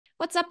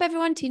What's up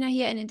everyone, Tina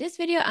here, and in this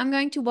video I'm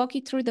going to walk you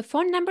through the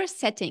phone number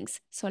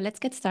settings. So let's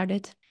get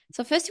started.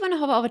 So first you want to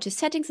hover over to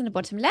settings in the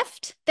bottom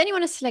left, then you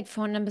want to select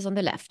phone numbers on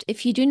the left.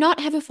 If you do not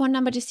have a phone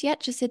number just yet,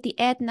 just hit the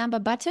add number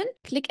button,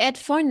 click add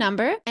phone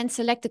number and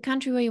select the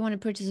country where you want to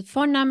purchase a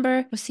phone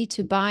number, proceed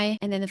to buy,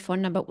 and then the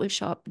phone number will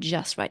show up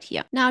just right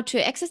here. Now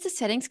to access the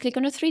settings, click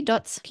on the three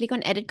dots, click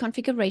on edit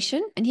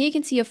configuration, and here you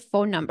can see your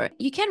phone number.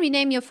 You can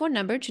rename your phone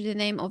number to the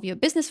name of your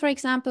business, for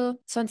example.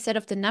 So instead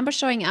of the number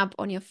showing up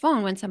on your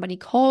phone when somebody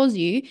calls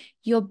you,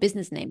 your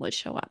business name will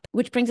show up.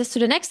 Which brings us to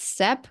the next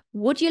step.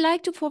 Would you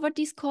like to forward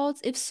these calls?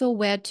 If so,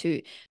 where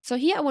to? So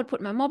here I would put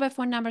my mobile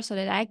phone number so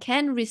that I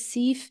can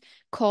receive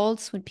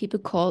calls when people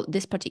call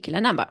this particular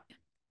number.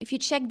 If you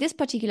check this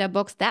particular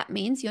box, that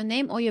means your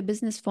name or your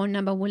business phone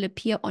number will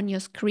appear on your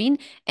screen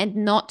and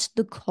not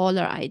the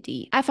caller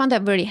ID. I found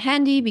that very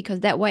handy because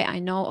that way I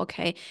know,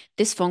 okay,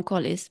 this phone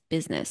call is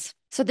business.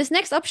 So this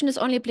next option is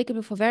only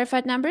applicable for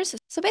verified numbers.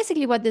 So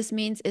basically what this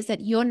means is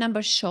that your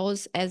number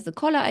shows as the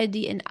caller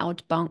ID in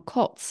outbound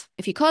calls.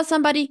 If you call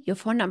somebody, your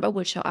phone number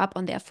will show up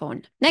on their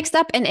phone. Next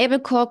up, enable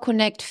call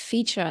connect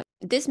feature.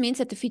 This means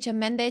that the feature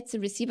mandates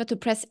the receiver to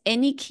press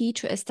any key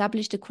to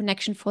establish the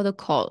connection for the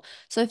call.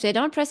 So if they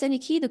don't press any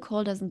key, the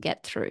call doesn't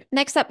get through.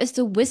 Next up is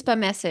the whisper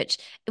message.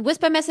 A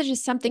whisper message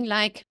is something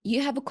like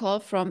you have a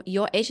call from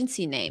your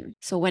agency name.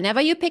 So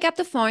whenever you pick up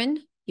the phone,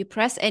 you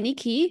press any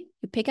key,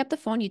 you pick up the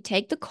phone, you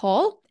take the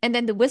call, and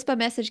then the whisper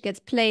message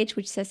gets played,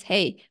 which says,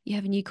 hey, you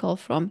have a new call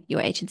from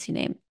your agency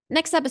name.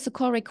 Next up is the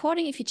call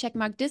recording. If you check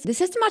mark this, the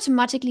system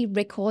automatically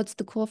records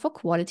the call for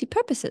quality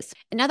purposes.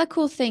 Another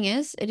cool thing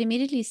is it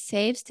immediately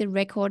saves the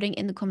recording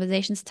in the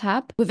conversations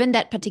tab within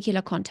that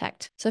particular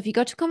contact. So if you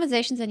go to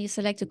conversations and you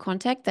select a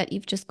contact that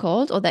you've just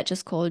called or that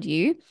just called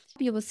you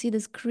will see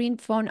this green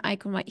phone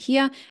icon right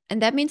here.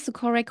 And that means the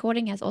call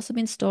recording has also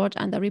been stored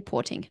under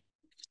reporting.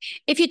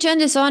 If you turn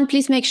this on,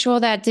 please make sure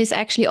that this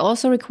actually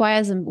also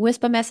requires a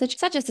whisper message,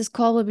 such as this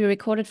call will be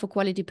recorded for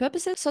quality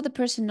purposes, so the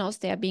person knows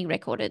they are being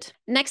recorded.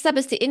 Next up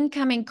is the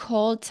incoming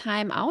call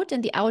timeout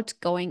and the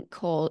outgoing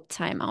call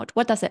timeout.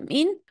 What does that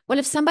mean? Well,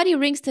 if somebody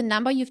rings the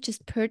number you've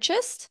just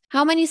purchased,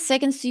 how many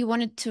seconds do you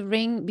want it to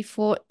ring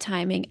before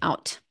timing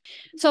out?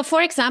 So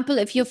for example,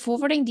 if you're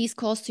forwarding these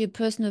calls to your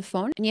personal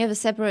phone and you have a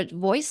separate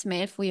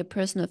voicemail for your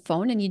personal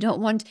phone and you don't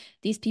want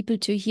these people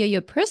to hear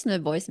your personal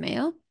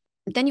voicemail,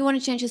 then you want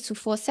to change this to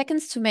 4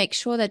 seconds to make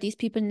sure that these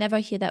people never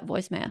hear that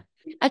voicemail.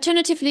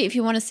 Alternatively, if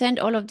you want to send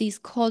all of these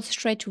calls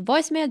straight to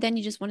voicemail, then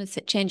you just want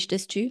to change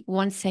this to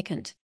 1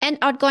 second. And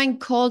outgoing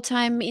call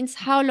time means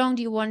how long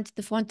do you want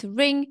the phone to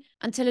ring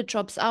until it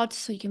drops out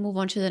so you can move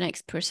on to the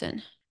next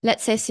person.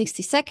 Let's say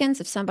 60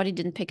 seconds. If somebody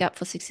didn't pick up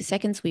for 60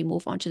 seconds, we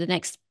move on to the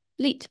next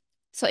lead.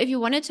 So if you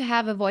wanted to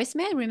have a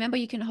voicemail, remember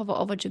you can hover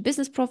over to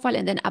business profile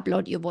and then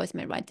upload your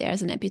voicemail right there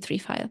as an MP3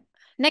 file.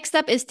 Next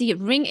up is the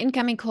ring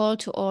incoming call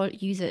to all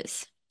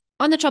users.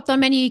 On the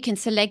drop-down menu, you can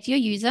select your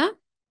user.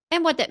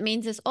 And what that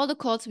means is all the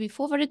calls will be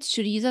forwarded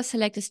to the user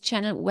select this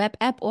channel, web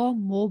app or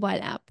mobile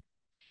app.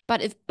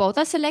 But if both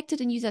are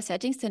selected in user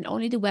settings, then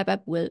only the web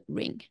app will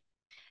ring.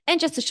 And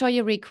just to show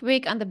you real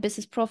quick, under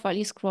business profile,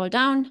 you scroll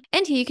down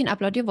and here you can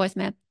upload your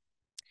voicemail.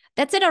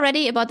 That's it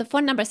already about the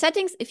phone number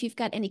settings. If you've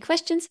got any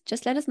questions,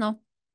 just let us know.